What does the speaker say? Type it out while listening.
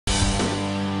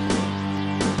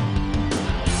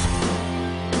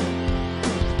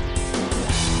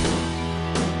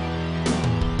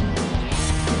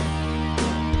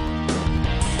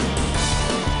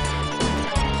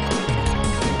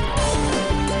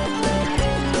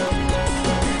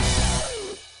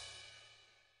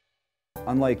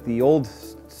Unlike the old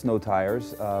snow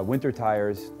tires, winter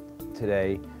tires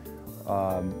today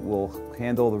will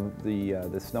handle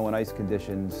the snow and ice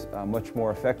conditions much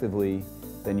more effectively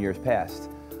than years past.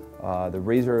 The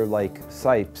razor-like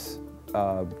sipes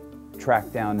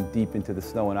track down deep into the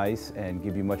snow and ice and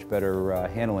give you much better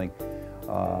handling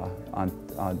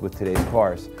with today's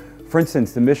cars. For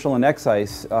instance, the Michelin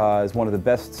X-Ice is one of the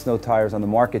best snow tires on the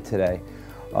market today.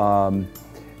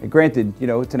 And granted, you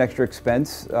know, it's an extra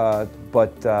expense,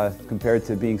 but compared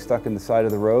to being stuck in the side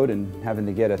of the road and having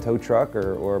to get a tow truck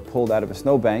or pulled out of a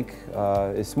snowbank,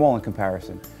 is small in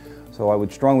comparison. So I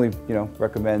would strongly,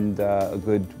 recommend a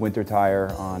good winter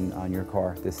tire on your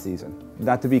car this season.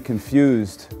 Not to be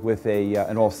confused with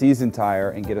an all-season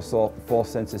tire and get a false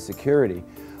sense of security,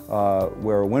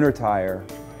 where a winter tire,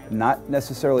 not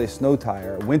necessarily a snow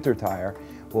tire, a winter tire,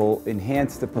 will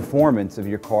enhance the performance of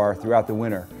your car throughout the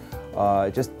winter.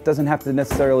 It just doesn't have to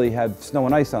necessarily have snow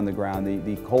and ice on the ground.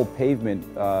 The cold pavement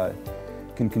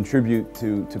can contribute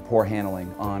to poor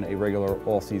handling on a regular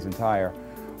all-season tire.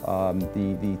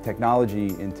 The technology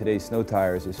in today's snow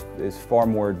tires is far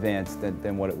more advanced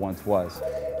than what it once was.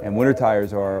 And winter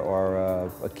tires are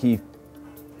a key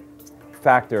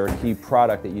factor, a key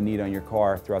product that you need on your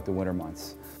car throughout the winter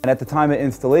months. And at the time of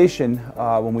installation,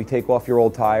 when we take off your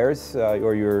old tires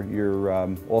or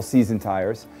your all-season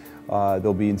tires,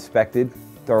 they'll be inspected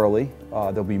thoroughly.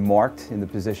 They'll be marked in the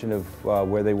position of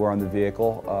where they were on the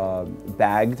vehicle,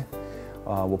 bagged.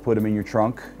 We'll put them in your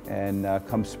trunk, and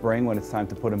come spring, when it's time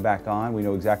to put them back on, we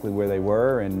know exactly where they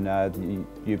were, and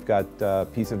you've got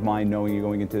peace of mind knowing you're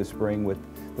going into the spring with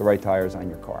the right tires on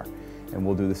your car. And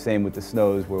we'll do the same with the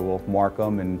snows, where we'll mark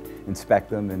them and inspect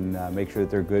them and make sure that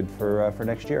they're good for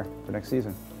next year, for next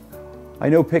season. I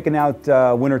know picking out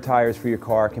winter tires for your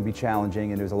car can be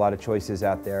challenging, and there's a lot of choices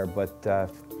out there, but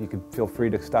you can feel free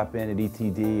to stop in at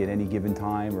ETD at any given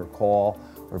time, or call,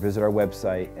 or visit our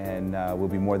website, and we'll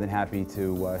be more than happy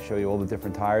to show you all the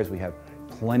different tires. We have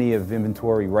plenty of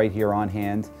inventory right here on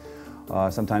hand.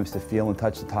 Sometimes to feel and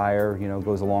touch the tire,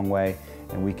 goes a long way,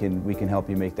 and we can help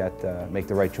you make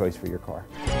the right choice for your car.